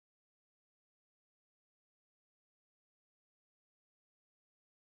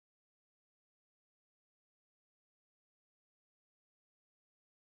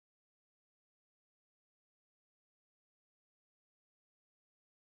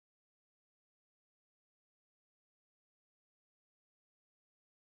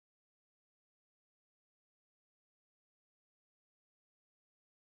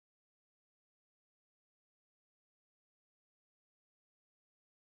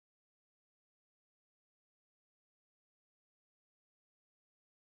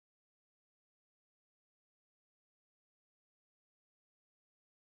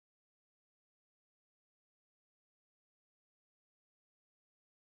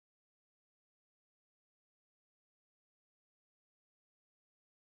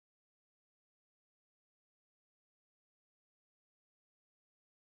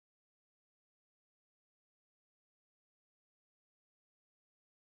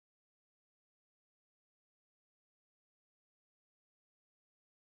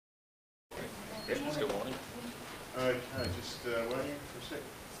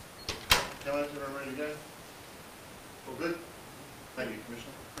everyone ready to go? All good? Thank you,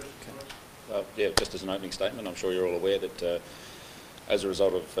 Commissioner. Questions? Yeah, just as an opening statement, I'm sure you're all aware that as a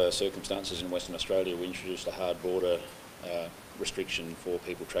result of circumstances in Western Australia, we introduced a hard border restriction for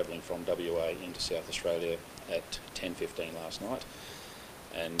people travelling from WA into South Australia at 10:15 last night.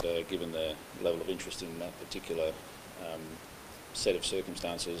 And given the level of interest in that particular set of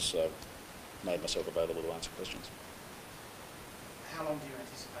circumstances, I've made myself available to answer questions. How long do you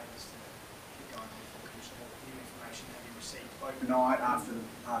anticipate this to keep going on for, Commissioner? What new information have you received overnight after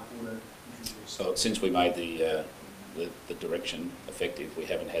the hard border introduced? So since we made the direction effective, we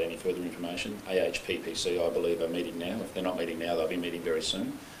haven't had any further information. AHPPC, I believe, are meeting now. If they're not meeting now, they'll be meeting very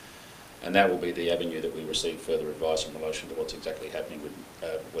soon. And that will be the avenue that we receive further advice in relation to what's exactly happening with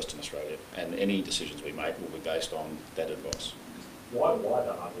Western Australia. And any decisions we make will be based on that advice. Why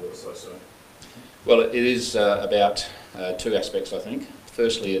the hard border so soon? Well, it is about two aspects, I think.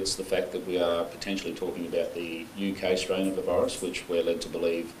 Firstly, it's the fact that we are potentially talking about the UK strain of the virus, which we're led to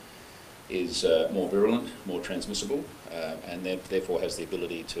believe is more virulent, more transmissible, and therefore has the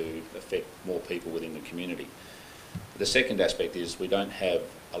ability to affect more people within the community. The second aspect is we don't have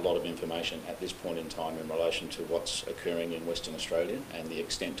a lot of information at this point in time in relation to what's occurring in Western Australia and the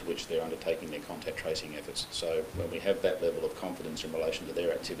extent to which they're undertaking their contact tracing efforts. So when we have that level of confidence in relation to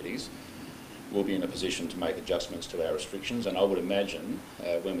their activities, we'll be in a position to make adjustments to our restrictions, and I would imagine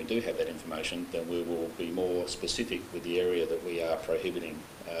when we do have that information, then we will be more specific with the area that we are prohibiting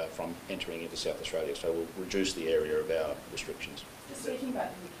from entering into South Australia. So we'll reduce the area of our restrictions. Just speaking about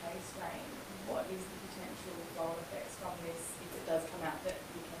the UK strain, what is the potential flow effects from this if it does come out that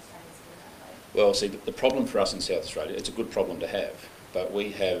the UK strain is going that way? Well, see, the problem for us in South Australia, it's a good problem to have, but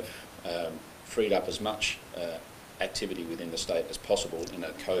we have freed up as much activity within the state as possible in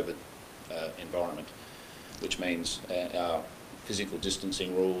a COVID environment, which means our physical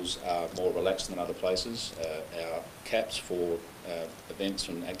distancing rules are more relaxed than other places. Our caps for events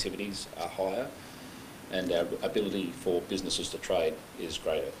and activities are higher, and our ability for businesses to trade is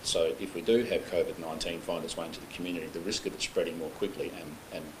greater. So if we do have COVID-19 find its way into the community, the risk of it spreading more quickly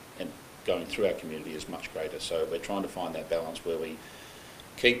and going through our community is much greater. So we're trying to find that balance where we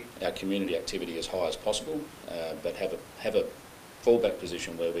keep our community activity as high as possible, but have a fallback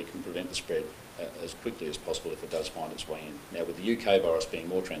position where we can prevent the spread as quickly as possible if it does find its way in. Now, with the UK virus being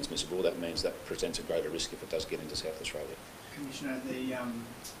more transmissible, that means that presents a greater risk if it does get into South Australia. Commissioner, the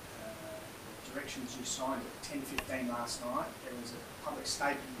directions you signed at 10:15 last night, there was a public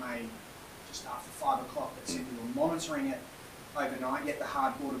statement made just after 5 o'clock that said you were monitoring it overnight, yet the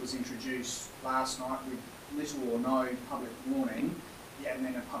hard border was introduced last night with little or no public warning, and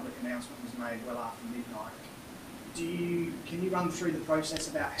then a public announcement was made well after midnight. Can you run through the process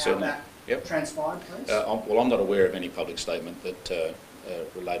about how Certainly. that transpired, please? Well, I'm not aware of any public statement that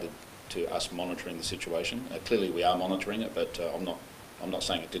related to us monitoring the situation. Clearly, we are monitoring it, but I'm not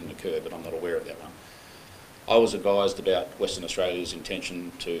saying it didn't occur, but I'm not aware of that one. I was advised about Western Australia's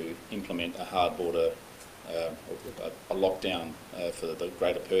intention to implement a hard border, a lockdown for the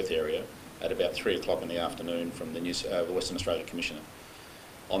Greater Perth area at about 3 o'clock in the afternoon from the Western Australia Commissioner.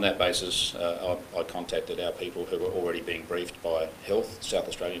 On that basis, I contacted our people who were already being briefed by Health, South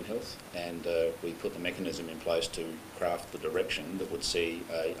Australian Health, and we put the mechanism in place to craft the direction that would see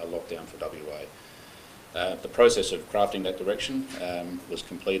a lockdown for WA. The process of crafting that direction was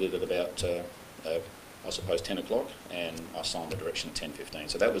completed at about, I suppose, 10 o'clock, and I signed the direction at 10:15.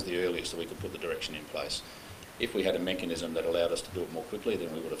 So that was the earliest that we could put the direction in place. If we had a mechanism that allowed us to do it more quickly,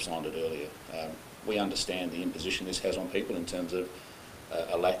 then we would have signed it earlier. We understand the imposition this has on people in terms of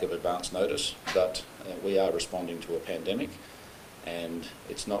a lack of advance notice, but we are responding to a pandemic, and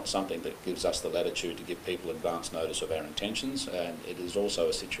it's not something that gives us the latitude to give people advance notice of our intentions, and it is also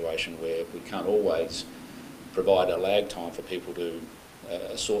a situation where we can't always provide a lag time for people to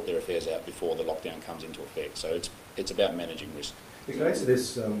sort their affairs out before the lockdown comes into effect. So it's about managing risk. The case of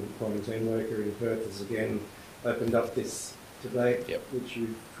this quarantine worker in Perth has again opened up this debate, Yep. which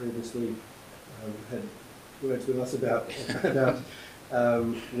you previously had words with us about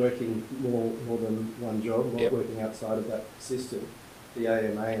working more than one job, Yep. working outside of that system. The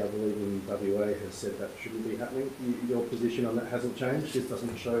AMA, I believe in WA, has said that shouldn't be happening. Your position on that hasn't changed. This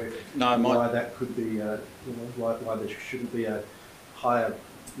doesn't show why that could be, why there shouldn't be a higher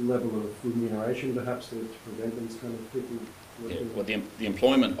level of remuneration, perhaps, to prevent these kind of people working. Yeah, well, the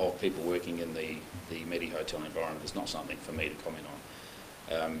employment of people working in the Medi Hotel environment is not something for me to comment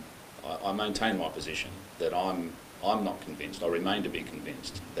on. I maintain my position that I'm not convinced, I remain to be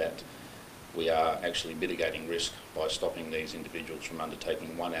convinced that we are actually mitigating risk by stopping these individuals from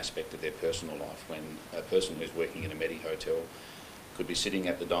undertaking one aspect of their personal life. When a person who's working in a Medi Hotel could be sitting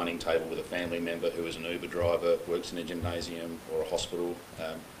at the dining table with a family member who is an Uber driver, works in a gymnasium or a hospital.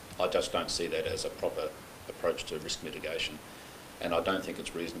 I just don't see that as a proper approach to risk mitigation. And I don't think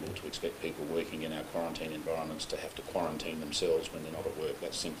it's reasonable to expect people working in our quarantine environments to have to quarantine themselves when they're not at work.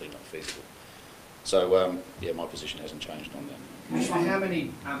 That's simply not feasible. So, yeah, my position hasn't changed on that. Commissioner, how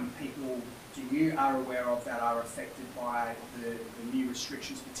many people you are aware of that are affected by the new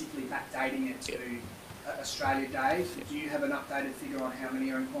restrictions, particularly backdating it to Australia Day? Do you have an updated figure on how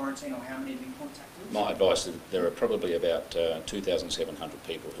many are in quarantine or how many have been contacted? My advice is there are probably about 2,700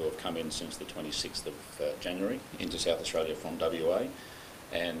 people who have come in since the 26th of January into South Australia from WA,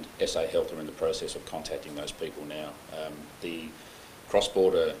 and SA Health are in the process of contacting those people now. The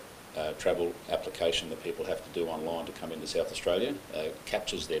cross-border travel application that people have to do online to come into South Australia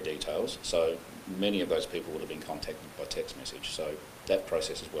captures their details, so many of those people would have been contacted by text message, so that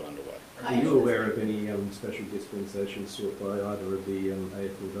process is well underway. Are you aware of any special dispensation sought by either of the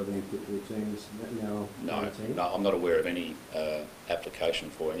AFLW football teams now? No, I'm not aware of any application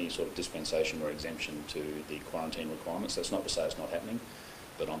for any sort of dispensation or exemption to the quarantine requirements. That's not to say it's not happening,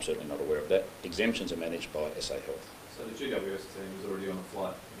 but I'm certainly not aware of that. Exemptions are managed by SA Health. So the GWS team was already on a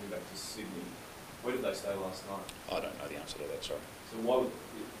flight coming back to Sydney. Where did they stay last night? I don't know the answer to that, sorry. So why would,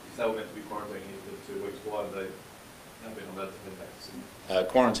 if they were meant to be quarantining here for 2 weeks, why have they not been allowed to head back to Sydney?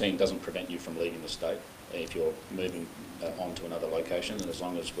 Quarantine doesn't prevent you from leaving the state if you're moving on to another location, and as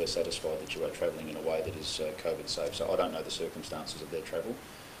long as we're satisfied that you are travelling in a way that is COVID safe. So I don't know the circumstances of their travel,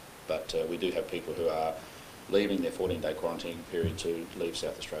 but we do have people who are leaving their 14-day quarantine period to leave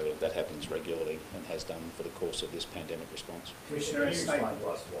South Australia. That happens regularly and has done for the course of this pandemic response. Commissioner, Can you explain to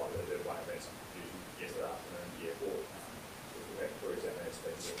us why there might have been some confusion yesterday afternoon at the airport? For example,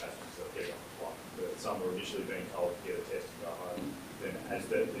 speaking to passengers that are getting on the flight, that some were initially being told to get a test and go home. Then as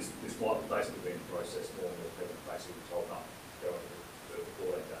this flight was basically being processed more, and people basically told not to go into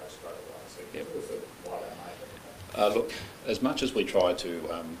the 14 days straight away. So Yep. why they made that? Look, as much as we try to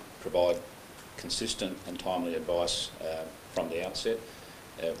provide consistent and timely advice from the outset,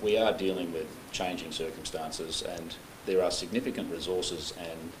 we are dealing with changing circumstances, and there are significant resources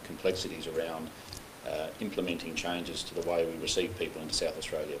and complexities around implementing changes to the way we receive people into South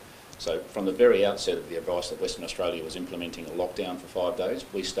Australia. So from the very outset of the advice that Western Australia was implementing a lockdown for 5 days,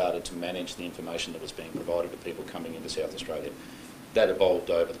 we started to manage the information that was being provided to people coming into South Australia. That evolved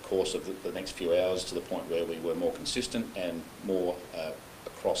over the course of the next few hours to the point where we were more consistent and more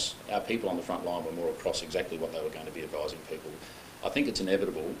across, our people on the front line were more across exactly what they were going to be advising people. I think it's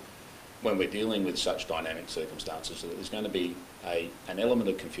inevitable when we're dealing with such dynamic circumstances that there's going to be an element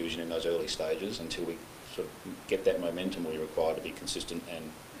of confusion in those early stages until we sort of get that momentum we require to be consistent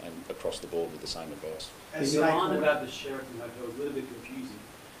and across the board with the same advice. The line about the Sheraton Hotel was a little bit confusing.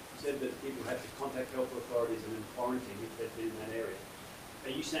 You said that people had to contact health authorities and then quarantine if they've been in that area. Are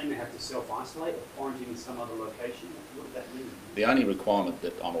you saying they have to self-isolate or quarantine in some other location? What does that mean? The only requirement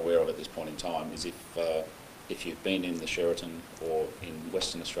that I'm aware of at this point in time is if you've been in the Sheraton or in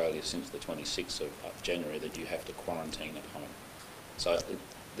Western Australia since the 26th of January, that you have to quarantine at home. So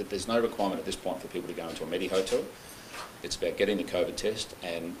there's no requirement at this point for people to go into a Medi-hotel. It's about getting the COVID test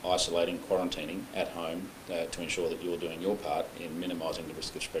and isolating, quarantining at home to ensure that you're doing your part in minimising the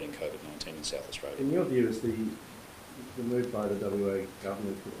risk of spreading COVID-19 in South Australia. In your view, is the move by the WA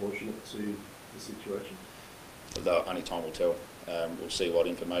government proportionate to the situation? Though only time will tell. We'll see what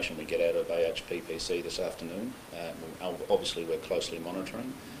information we get out of AHPPC this afternoon. Obviously, we're closely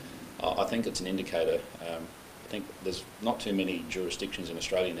monitoring. I think it's an indicator. I think there's not too many jurisdictions in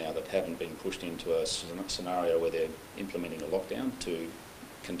Australia now that haven't been pushed into a scenario where they're implementing a lockdown to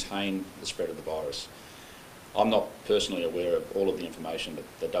contain the spread of the virus. I'm not personally aware of all of the information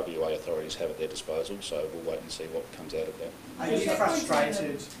that the WA authorities have at their disposal, so we'll wait and see what comes out of that. Are you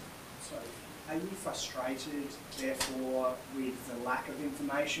frustrated? Sorry. Are you frustrated, therefore, with the lack of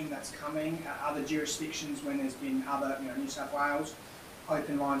information that's coming? Other jurisdictions, when there's been other, New South Wales,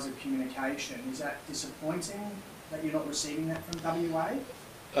 open lines of communication, is that disappointing that you're not receiving that from WA?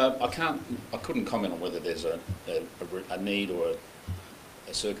 I couldn't comment on whether there's a need or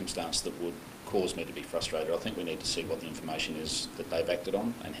a circumstance that would cause me to be frustrated. I think we need to see what the information is that they've acted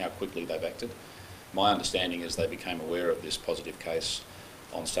on and how quickly they've acted. My understanding is they became aware of this positive case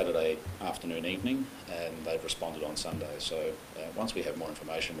on Saturday afternoon, evening, and they've responded on Sunday. So once we have more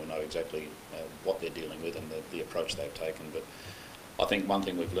information, we'll know exactly what they're dealing with and the approach they've taken. But I think one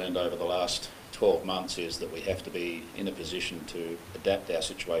thing we've learned over the last 12 months is that we have to be in a position to adapt our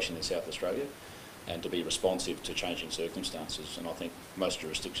situation in South Australia and to be responsive to changing circumstances, and I think most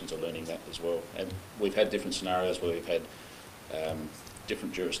jurisdictions are learning that as well. And we've had different scenarios where we've had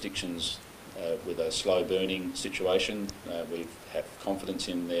different jurisdictions with a slow burning situation. We have confidence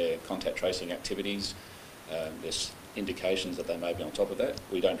in their contact tracing activities. There's indications that they may be on top of that.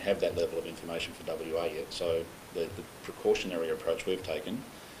 We don't have that level of information for WA yet, so the precautionary approach we've taken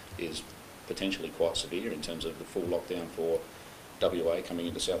is potentially quite severe in terms of the full lockdown for WA coming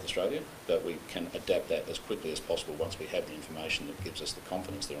into South Australia, but we can adapt that as quickly as possible once we have the information that gives us the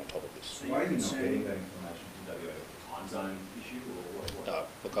confidence they're on top of this. So you're not getting that information to WA, time zone issue, or what?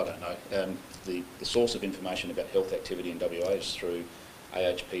 Look, I don't know. The source of information about health activity in WA is through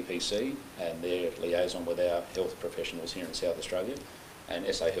AHPPC and their liaison with our health professionals here in South Australia, and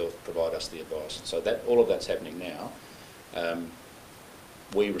SA Health provide us the advice. So that all of that's happening now.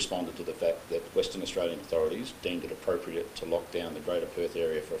 We responded to the fact that Western Australian authorities deemed it appropriate to lock down the Greater Perth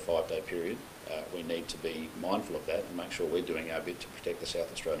area for a 5-day period. We need to be mindful of that and make sure we're doing our bit to protect the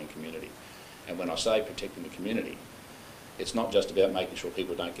South Australian community. And when I say protecting the community, it's not just about making sure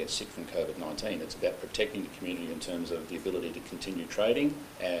people don't get sick from COVID-19, it's about protecting the community in terms of the ability to continue trading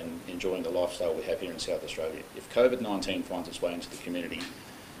and enjoying the lifestyle we have here in South Australia. If COVID-19 finds its way into the community,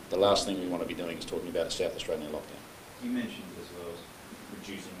 the last thing we want to be doing is talking about a South Australian lockdown. You mentioned as well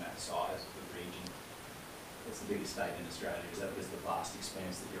reducing that size of the region. It's the biggest state in Australia. Is that there's the vast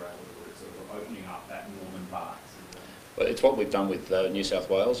expanse that you're able to do, sort of opening up that northern part? Well, it's what we've done with New South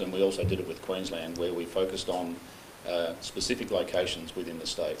Wales, and we also did it with Queensland, where we focused on specific locations within the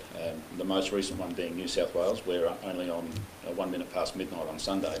state. The most recent one being New South Wales, where only on 1 minute past midnight on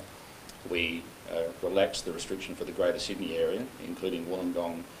Sunday, we relaxed the restriction for the Greater Sydney area, including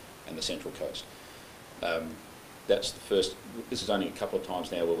Wollongong and the Central Coast. That's the first. This is only a couple of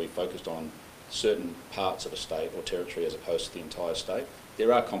times now where we've focused on certain parts of a state or territory as opposed to the entire state.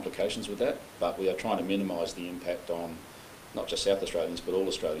 There are complications with that, but we are trying to minimise the impact on not just South Australians but all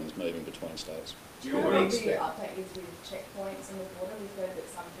Australians moving between states. Do you know what the update is with checkpoints on the border? We've heard that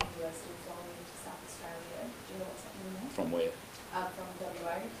some people are still flying into South Australia. Do you know what's happening there? From where?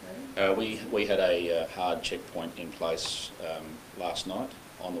 From WA, we had a hard checkpoint in place last night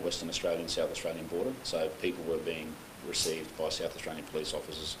on the Western Australian South Australian border, so people were being received by South Australian police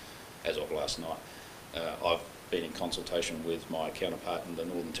officers as of last night. I've been in consultation with my counterpart in the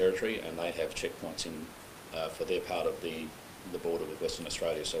Northern Territory, and they have checkpoints in for their part of the border with Western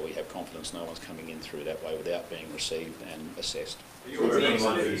Australia, so we have confidence no one's coming in through that way without being received and assessed. Are you aware of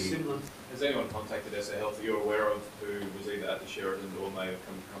anyone has anyone contacted SA Health that you're aware of who was either at the Sheraton or may have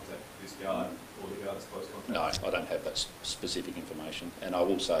come in contact with this guard or the guard's close contact? No, I don't have that specific information, and I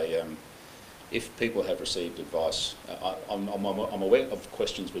will say if people have received advice, I'm aware of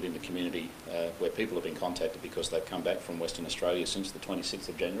questions within the community where people have been contacted because they've come back from Western Australia since the 26th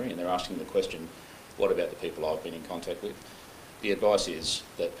of January, and they're asking the question, what about the people I've been in contact with? The advice is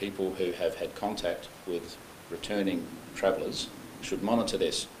that people who have had contact with returning travellers should monitor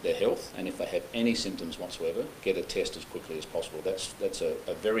their health, and if they have any symptoms whatsoever, get a test as quickly as possible. That's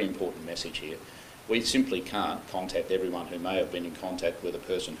a very important message here. We simply can't contact everyone who may have been in contact with a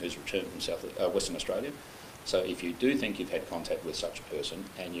person who's returned from Western Australia. So if you do think you've had contact with such a person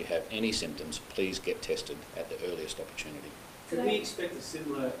and you have any symptoms, please get tested at the earliest opportunity. Could we expect a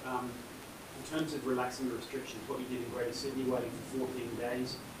similar, in terms of relaxing the restrictions, what you did in Greater Sydney, waiting for 14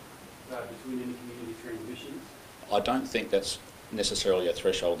 days between any community transmissions? I don't think that's necessarily a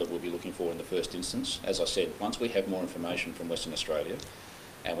threshold that we'll be looking for in the first instance. As I said, once we have more information from Western Australia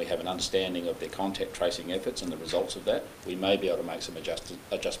and we have an understanding of their contact tracing efforts and the results of that, we may be able to make some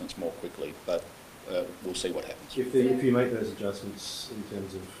adjustments more quickly, but we'll see what happens. If you make those adjustments in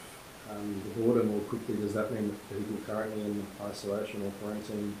terms of the border more quickly, does that mean that people currently in isolation or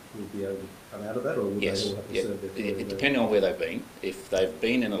quarantine will be able to come out of that, or would yes. they all have to serve their Depending on where they've been, if they've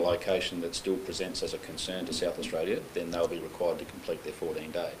been in a location that still presents as a concern to South Australia, then they'll be required to complete their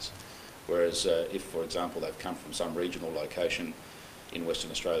 14 days. Whereas if, for example, they've come from some regional location in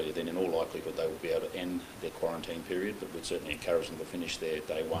Western Australia, then in all likelihood they will be able to end their quarantine period, but we'd certainly encourage them to finish their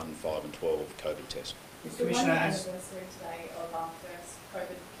day 1, 5 and 12 COVID test. It's the 1 anniversary today of our first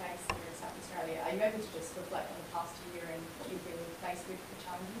COVID case here in South Australia. Are you able to just reflect on the past year and what you've been faced with the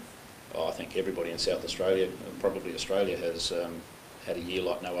challenges? Oh, I think everybody in South Australia, probably Australia, has had a year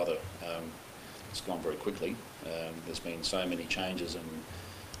like no other. It's gone very quickly. There's been so many changes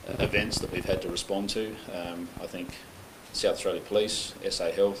and events that we've had to respond to. I think South Australia Police,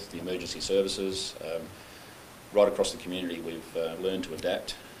 SA Health, the emergency services, right across the community we've learned to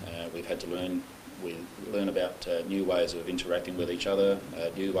adapt. We've had to learn about new ways of interacting with each other,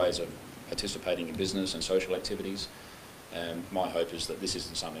 new ways of participating in business and social activities. My hope is that this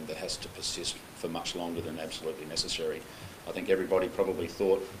isn't something that has to persist for much longer than absolutely necessary. I think everybody probably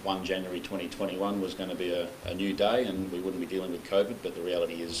thought 1 January 2021 was going to be a new day and we wouldn't be dealing with COVID, but the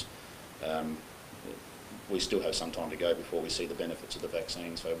reality is we still have some time to go before we see the benefits of the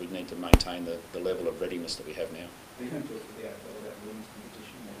vaccine, so we need to maintain the level of readiness that we have now. Are you going to talk to the AFL about women's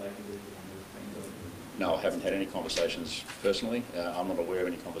competition, what they can do to things? No, I haven't had any conversations personally. I'm not aware of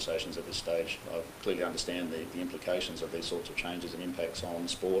any conversations at this stage. I clearly understand the implications of these sorts of changes and impacts on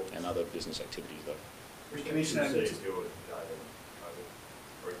sport and other business activities, though. Commissioner,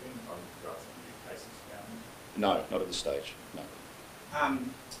 No, not at this stage, no.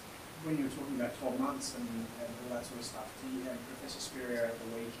 when you were talking about 12 months and all that sort of stuff, Professor Spurrier at the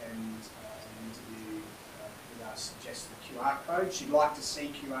weekend an interview with us suggested QR code. She'd like to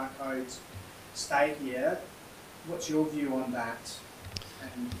see QR codes stay here. What's your view on that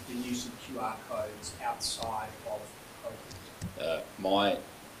and the use of QR codes outside of COVID?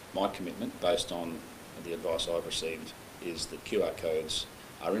 My commitment, based on the advice I've received, is that QR codes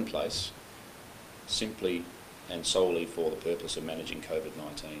are in place simply and solely for the purpose of managing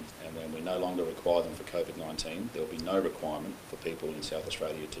COVID-19. And when we no longer require them for COVID-19, there will be no requirement for people in South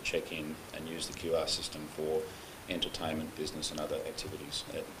Australia to check in and use the QR system for entertainment, business and other activities.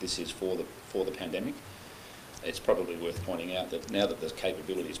 This is for the pandemic. It's probably worth pointing out that now that this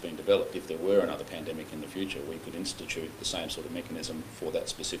capability has been developed, if there were another pandemic in the future, we could institute the same sort of mechanism for that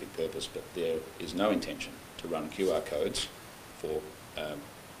specific purpose, but there is no intention to run QR codes for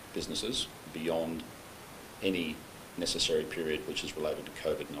businesses beyond any necessary period which is related to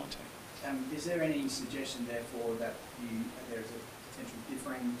COVID-19. Is there any suggestion, therefore, that there's a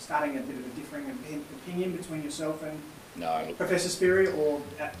potential starting a bit of a differing opinion between yourself and Professor Spurrier, or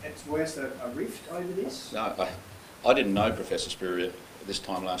at worst a rift over this? No, I didn't know Professor Spurrier this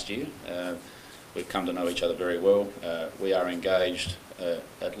time last year. We've come to know each other very well. We are engaged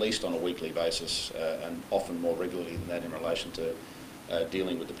at least on a weekly basis and often more regularly than that in relation to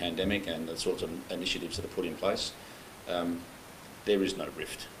dealing with the pandemic and the sorts of initiatives that are put in place. There is no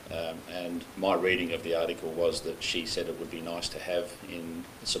rift. And my reading of the article was that she said it would be nice to have in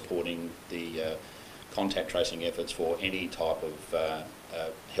supporting the contact tracing efforts for any type of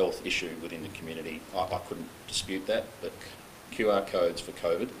health issue within the community. I couldn't dispute that, but QR codes for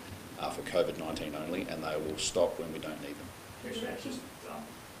COVID are for COVID-19 only, and they will stop when we don't need them. Commissioner, just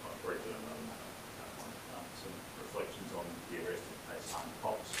briefly on some reflections on the arrest of some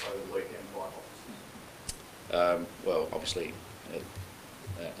cops over the weekend by officers. Well, obviously,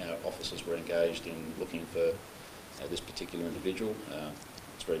 our officers were engaged in looking for this particular individual.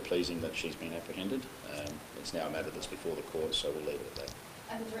 It's very pleasing that she's been apprehended. It's now a matter that's before the court, so we'll leave it at that.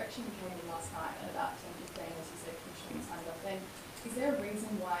 And the direction came in last night at about 10:15, as you said, Commissioner signed off then. Is there a reason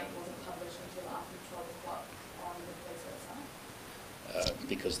why it wasn't published until after 12 o'clock on the police website?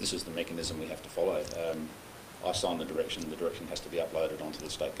 Because this is the mechanism we have to follow. I signed the direction has to be uploaded onto the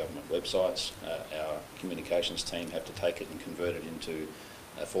state government websites. Our communications team have to take it and convert it into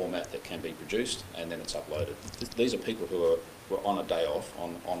a format that can be produced, and then it's uploaded. These are people who were on a day off,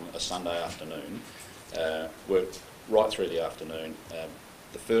 on a Sunday afternoon, worked right through the afternoon.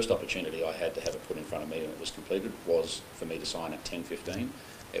 The first opportunity I had to have it put in front of me when it was completed was for me to sign at 10:15.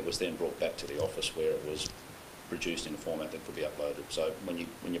 It was then brought back to the office where it was produced in a format that could be uploaded. So when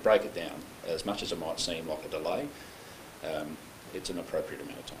you break it down, as much as it might seem like a delay, it's an appropriate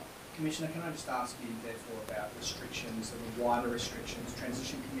amount of time. Commissioner, can I just ask you therefore about restrictions, the wider restrictions?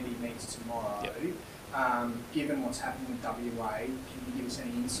 Transition Committee meets tomorrow. Yep. Given what's happening with WA, can you give us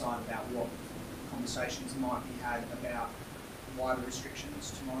any insight about what conversations might be had about wider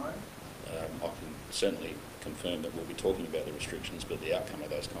restrictions tomorrow? I can certainly confirm that we'll be talking about the restrictions, but the outcome of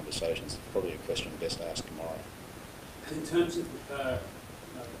those conversations is probably a question best asked tomorrow. In terms of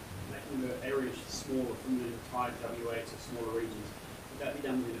making the areas smaller from the entire WA to smaller regions, would that be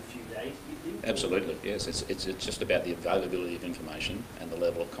done within a few days, do you think? Absolutely, yes. It's just about the availability of information and the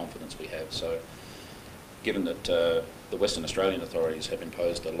level of confidence we have. So given that the Western Australian authorities have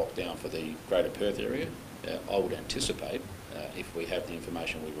imposed a lockdown for the Greater Perth area, I would anticipate, if we have the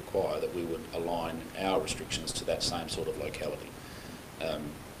information we require, that we would align our restrictions to that same sort of locality,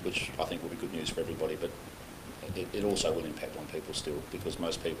 which I think will be good news for everybody, but it also will impact on people still, because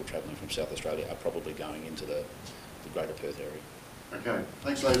most people travelling from South Australia are probably going into the Greater Perth area. Okay,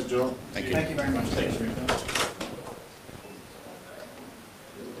 thanks ladies and gentlemen. Thank you. Thank you very much.